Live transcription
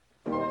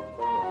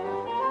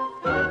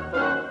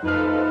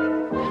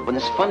when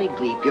this funny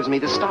gleep gives me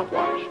this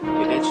stopwatch.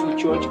 Yeah, that's what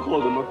George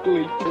called him, a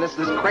gleep. And this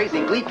crazy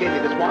gleep gave me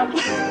this watch.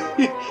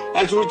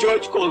 That's what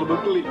George called him, a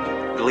gleep.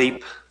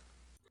 Gleep.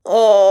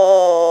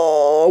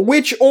 Oh,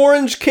 which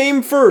orange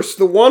came first?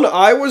 The one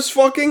I was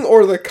fucking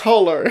or the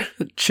color?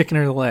 The chicken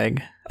or the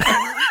leg?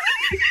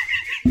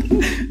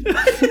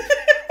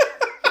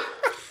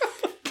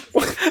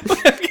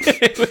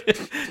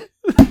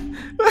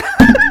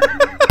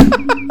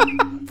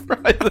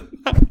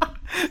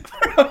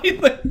 Probably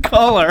the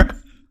color.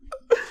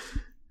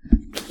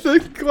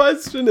 The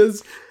question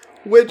is,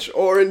 which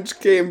orange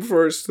came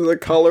first, the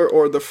color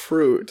or the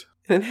fruit?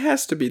 And it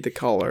has to be the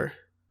color.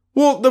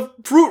 Well, the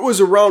fruit was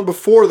around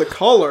before the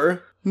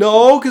color.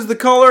 No, because the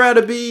color had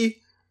to be...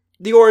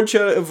 The orange had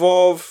to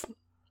evolve...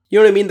 You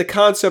know what I mean? The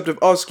concept of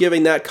us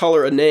giving that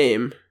color a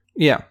name.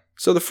 Yeah.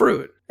 So the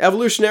fruit.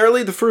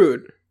 Evolutionarily, the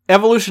fruit.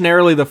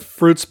 Evolutionarily, the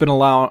fruit's been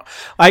allowed...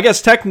 I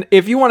guess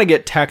if you want to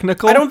get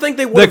technical... I don't think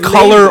they would the have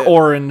color named it.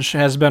 orange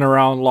has been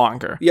around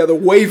longer. Yeah, the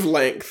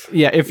wavelength.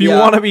 Yeah, if you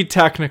want to be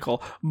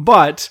technical.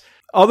 But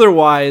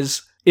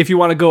otherwise, if you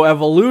want to go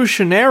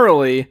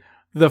evolutionarily,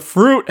 the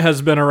fruit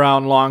has been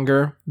around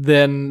longer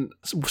than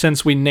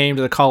since we named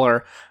the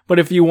color. But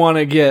if you want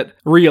to get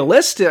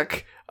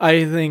realistic,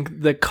 I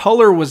think the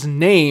color was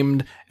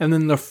named and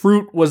then the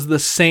fruit was the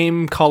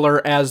same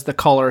color as the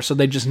color. So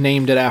they just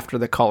named it after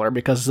the color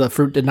because the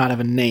fruit did not have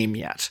a name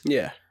yet.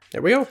 Yeah,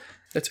 there we go.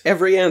 That's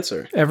every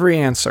answer. Every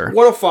answer.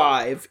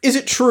 105. Is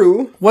it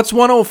true? What's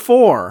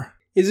 104?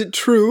 Is it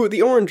true?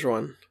 The orange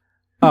one.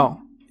 Oh.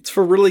 It's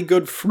for really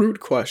good fruit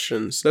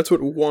questions. That's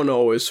what 10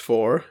 is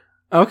for.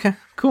 Okay,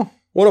 cool.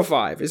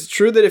 105. Is it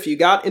true that if you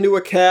got into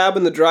a cab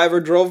and the driver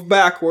drove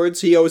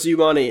backwards, he owes you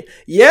money?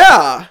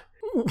 Yeah!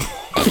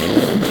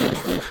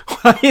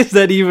 Why is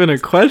that even a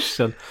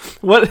question?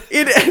 What?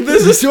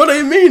 This is what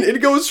I mean.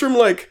 It goes from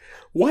like,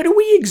 why do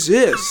we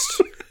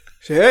exist?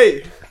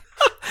 Hey.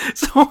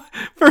 So,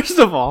 first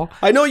of all...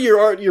 I know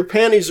your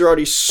panties are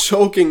already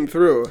soaking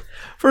through.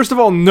 First of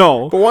all,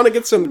 no. But want to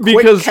get some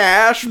quick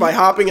cash by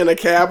hopping in a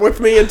cab with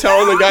me and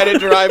telling the guy to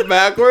drive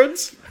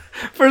backwards?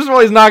 First of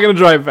all, he's not going to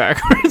drive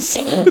backwards.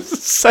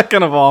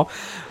 Second of all,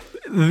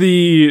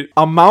 the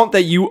amount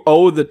that you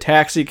owe the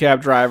taxi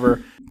cab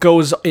driver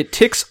it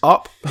ticks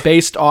up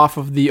based off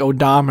of the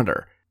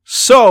odometer.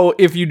 So,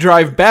 if you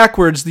drive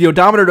backwards, the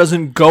odometer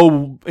doesn't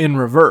go in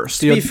reverse.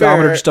 The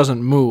odometer just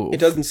doesn't move. It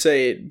doesn't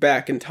say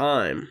back in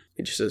time.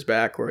 It just says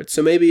backwards.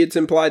 So maybe it's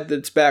implied that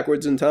it's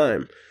backwards in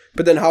time.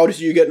 But then how did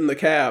you get in the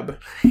cab?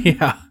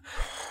 Yeah.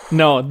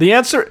 No, the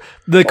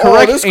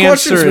correct this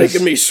answer is...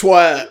 making me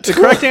sweat. The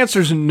correct answer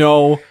is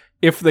no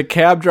if the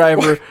cab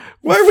driver,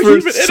 why are we for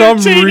even some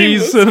entertaining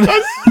reason,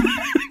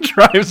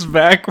 drives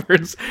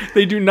backwards.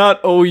 They do not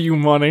owe you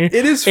money.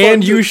 It is fun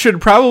and you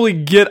should probably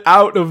get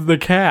out of the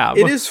cab.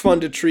 It is fun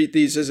to treat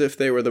these as if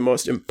they were the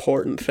most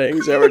important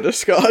things ever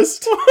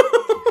discussed.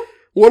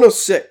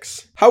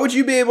 106. How would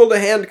you be able to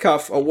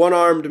handcuff a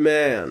one-armed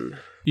man?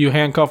 You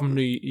handcuff him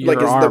to your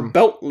arm. Like, is the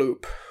belt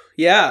loop.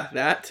 Yeah,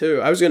 that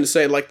too. I was going to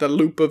say, like, the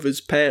loop of his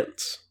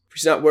pants. If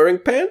he's not wearing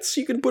pants,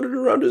 you can put it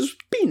around his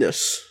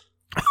penis.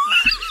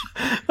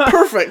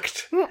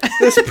 Perfect.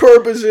 This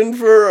perp is in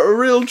for a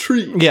real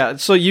treat. Yeah,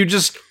 so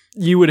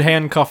you would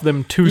handcuff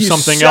them to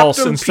something else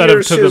instead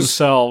of to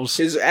themselves.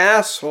 His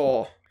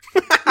asshole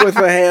with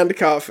a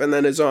handcuff and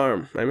then his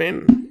arm. I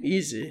mean,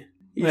 easy.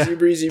 Easy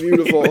breezy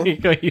beautiful.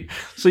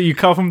 So you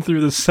cuff him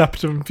through the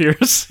septum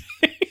piercing.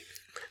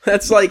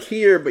 That's like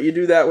here, but you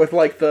do that with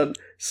like the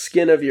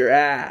skin of your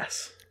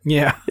ass.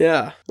 Yeah.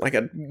 Yeah. Like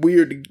a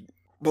weird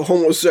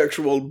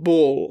homosexual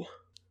bull.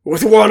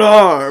 With one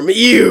arm.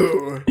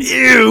 Ew.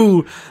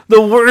 Ew.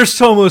 The worst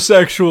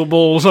homosexual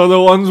bulls are the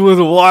ones with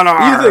one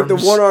arm. You think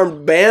the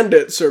one-armed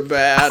bandits are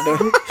bad.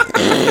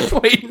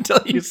 Wait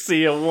until you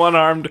see a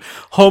one-armed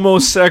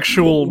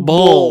homosexual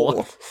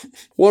bull.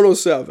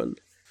 107.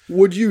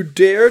 Would you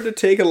dare to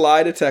take a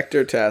lie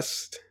detector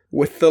test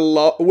with a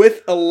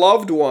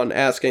loved one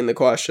asking the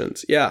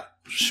questions? Yeah.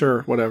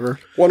 Sure, whatever.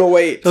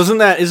 108. Isn't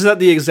that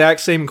the exact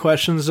same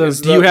questions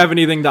as do you have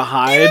anything to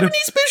hide? Do you have any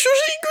special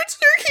secrets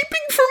you're keeping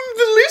from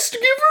the list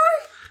giver?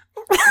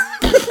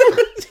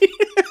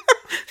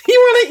 You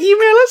want to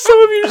email us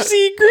some of your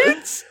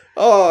secrets?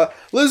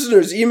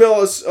 Listeners, email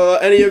us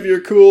any of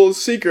your cool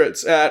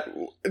secrets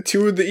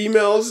to the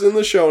emails in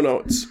the show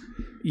notes.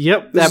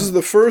 Yep. This is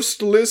the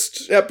first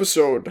list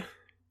episode.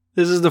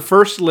 This is the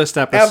first list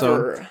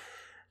episode. Ever.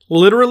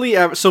 Literally,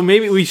 so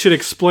maybe we should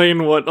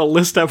explain what a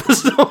list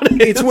episode is.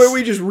 It's where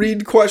we just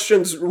read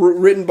questions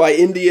written by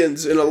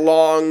Indians in a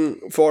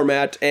long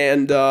format,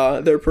 and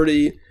they're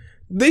pretty.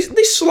 They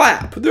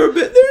slap. They're a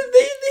bit.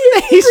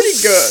 They're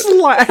pretty good.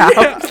 Slap.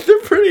 Yeah,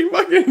 they're pretty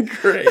fucking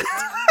great.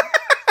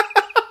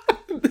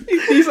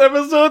 These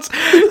episodes.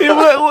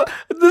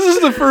 This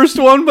is the first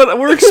one, but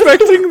we're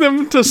expecting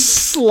them to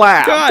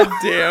slap. God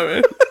damn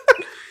it!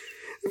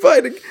 If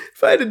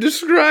I had to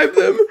describe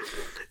them.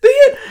 They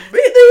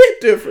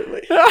hit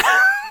differently.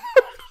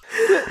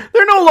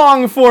 They're no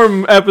long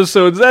form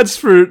episodes. That's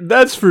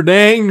for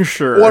dang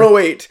sure.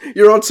 108.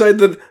 You're outside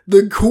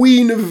the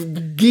Queen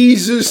of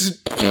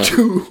Giza's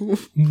tomb.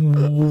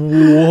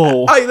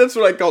 Whoa. That's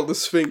what I call the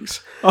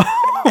Sphinx. Of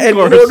And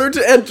course. in order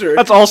to enter,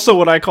 That's also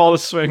what I call a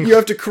swing. you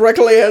have to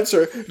correctly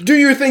answer, do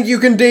you think you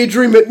can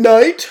daydream at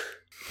night?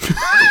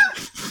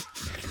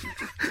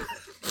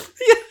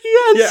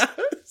 Yes.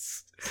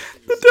 Yes.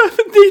 The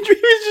Dolphin Daydream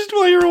is just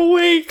while you're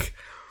awake.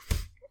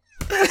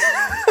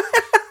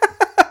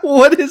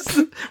 What is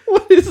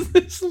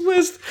this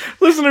list?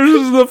 Listeners,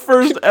 this is the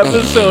first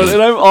episode,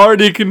 and I'm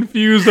already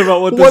confused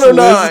about what this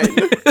 109.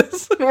 list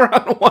is. We're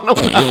on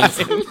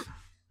 109.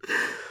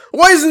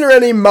 Why isn't there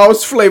any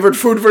mouse-flavored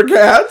food for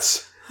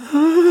cats?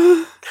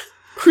 Who's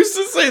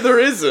to say there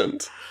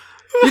isn't?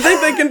 You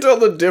think they can tell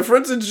the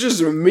difference? It's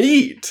just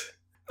meat.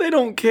 They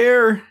don't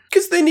care.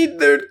 Because they need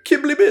their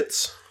kibbly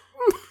bits.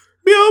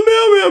 Meow,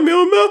 meow, meow,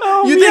 meow, meow.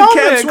 Oh, You meow think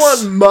cats mix.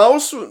 want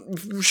mouse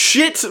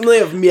shit and they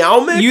have meow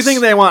mix? You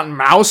think they want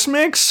mouse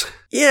mix?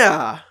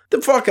 Yeah.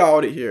 The fuck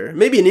out of here.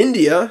 Maybe in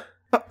India.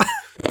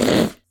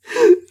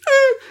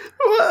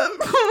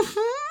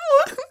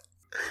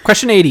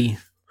 Question 80.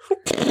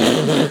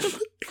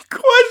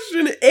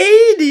 Question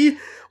 80.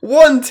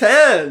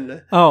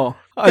 110. Oh,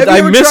 Have you I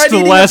ever missed tried the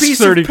eating last a piece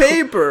 30. of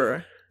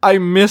paper? I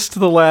missed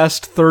the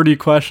last 30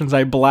 questions.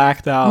 I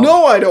blacked out.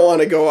 No, I don't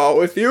want to go out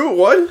with you.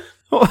 What?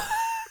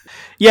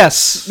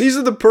 Yes. These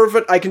are the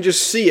perfect, I can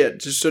just see it.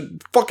 Just a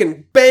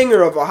fucking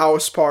banger of a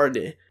house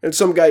party. And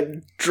some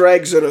guy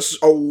drags in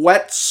a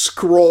wet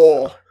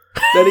scroll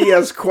that he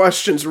has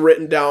questions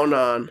written down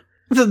on.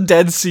 The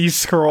Dead Sea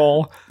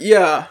Scroll.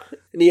 Yeah.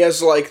 And he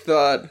has like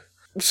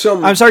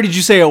I'm sorry, did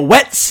you say a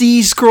wet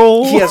sea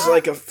scroll? he has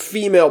like a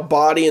female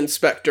body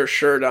inspector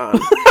shirt on.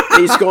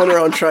 And he's going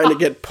around trying to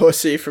get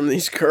pussy from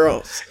these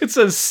girls. It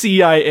says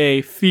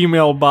CIA,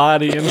 Female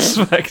Body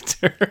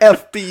Inspector.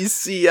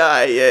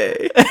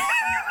 FBCIA.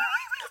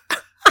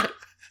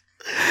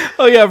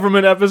 Oh yeah, from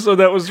an episode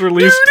that was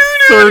released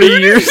 30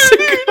 years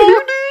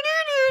ago.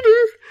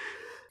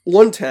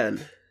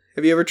 110.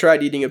 Have you ever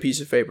tried eating a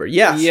piece of paper?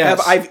 Yes.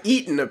 Yes. I've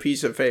eaten a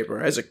piece of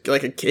paper as a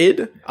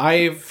kid?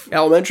 I've...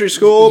 Elementary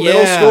school,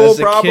 middle school, as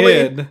a probably.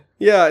 kid.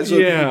 Yeah, as a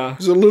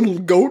little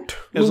goat.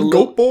 As a Little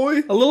goat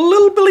boy. A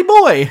little Billy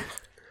boy.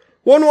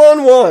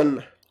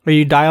 111. Are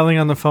you dialing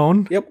on the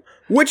phone? Yep.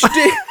 Which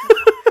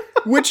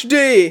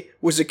day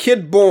was a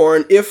kid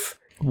born if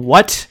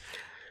What?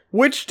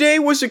 Which day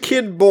was a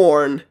kid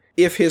born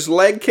if his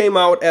leg came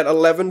out at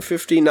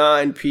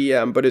 11:59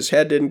 p.m. but his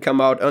head didn't come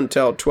out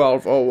until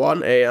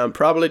 12:01 a.m.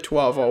 Probably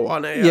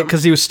 12:01 a.m. Yeah,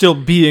 because he was still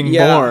being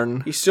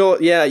born. He's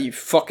still, you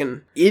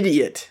fucking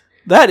idiot.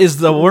 That is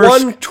the worst.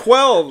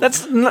 112.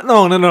 That's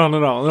no.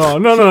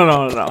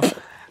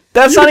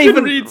 That's not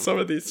even. read some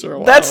of these for a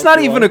while. That's not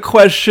even a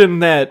question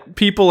that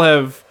people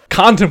have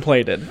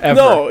contemplated ever.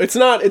 No, it's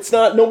not. It's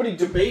not. Nobody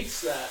debates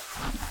that.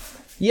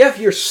 Yeah,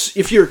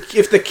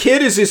 if the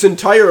kid is his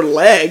entire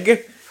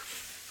leg,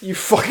 you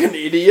fucking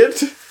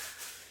idiot.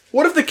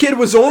 What if the kid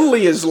was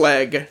only his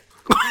leg?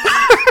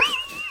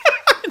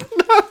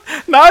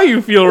 Now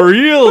you feel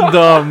real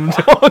dumb,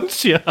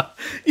 don't you?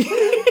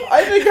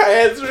 I think I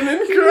answered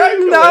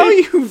incorrectly. Now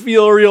you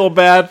feel real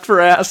bad for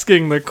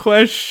asking the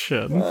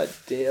question. God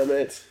damn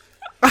it.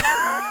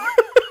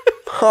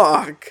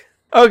 Fuck.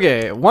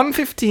 Okay,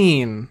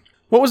 115.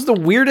 What was the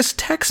weirdest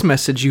text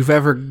message you've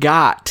ever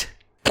got?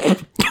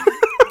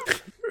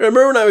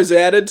 Remember when I was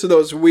added to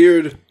those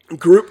weird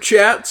group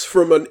chats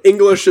from an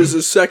English as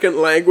a second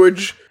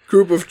language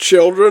group of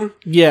children?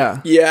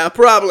 Yeah. Yeah,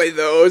 probably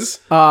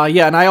those.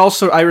 Yeah, and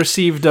I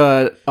received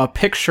a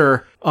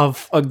picture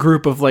of a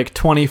group of like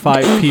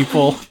 25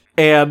 people,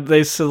 and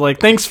they said like,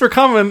 "Thanks for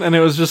coming," and it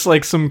was just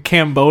like some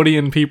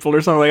Cambodian people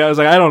or something. Like I was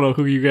like, I don't know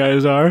who you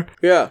guys are.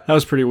 Yeah. That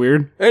was pretty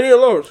weird. Any of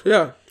those,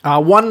 yeah.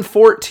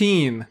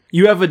 114.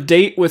 You have a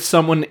date with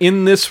someone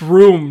in this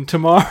room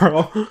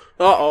tomorrow.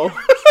 Uh-oh.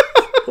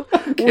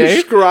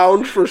 We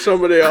scrounge for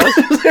somebody else.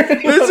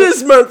 This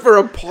is meant for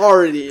a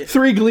party.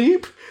 3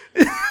 Gleep?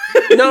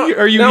 No,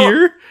 Are you now,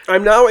 here?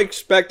 I'm now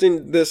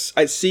expecting this.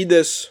 I see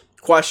this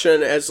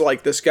question as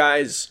like this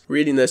guy's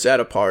reading this at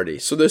a party.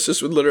 So this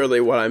is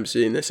literally what I'm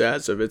seeing this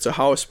as. If it's a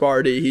house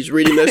party, he's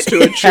reading this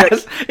to a chick.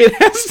 It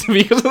has to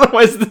be, because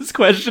otherwise this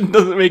question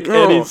doesn't make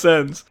any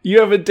sense. You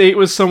have a date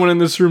with someone in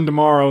this room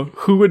tomorrow.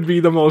 Who would be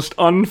the most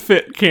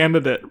unfit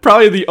candidate?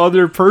 Probably the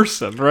other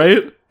person,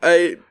 right?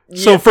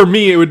 So for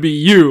me, it would be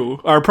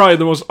you are probably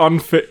the most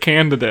unfit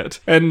candidate.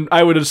 And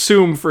I would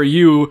assume for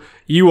you,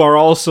 you are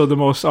also the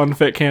most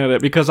unfit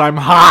candidate because I'm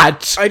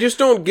hot. I just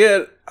don't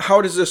get,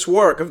 how does this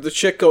work? If the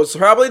chick goes,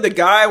 probably the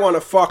guy I want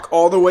to fuck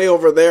all the way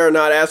over there,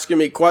 not asking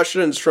me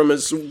questions from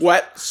his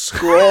wet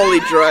scroll he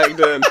dragged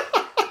in.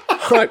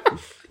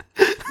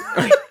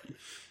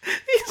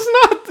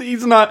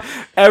 He's not.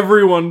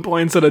 Everyone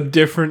points at a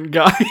different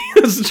guy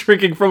who's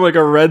drinking from like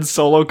a red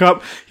Solo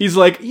cup. He's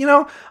like,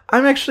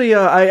 I'm actually,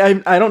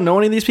 I don't know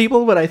any of these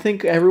people, but I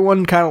think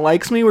everyone kind of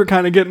likes me. We're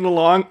kind of getting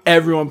along.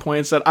 Everyone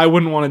points at, I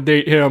wouldn't want to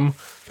date him.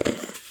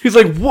 He's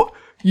like, what?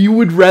 You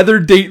would rather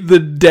date the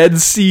Dead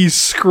Sea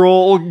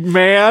Scroll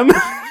man?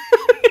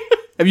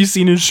 Have you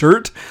seen his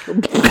shirt?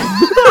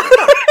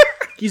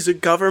 He's a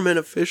government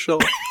official.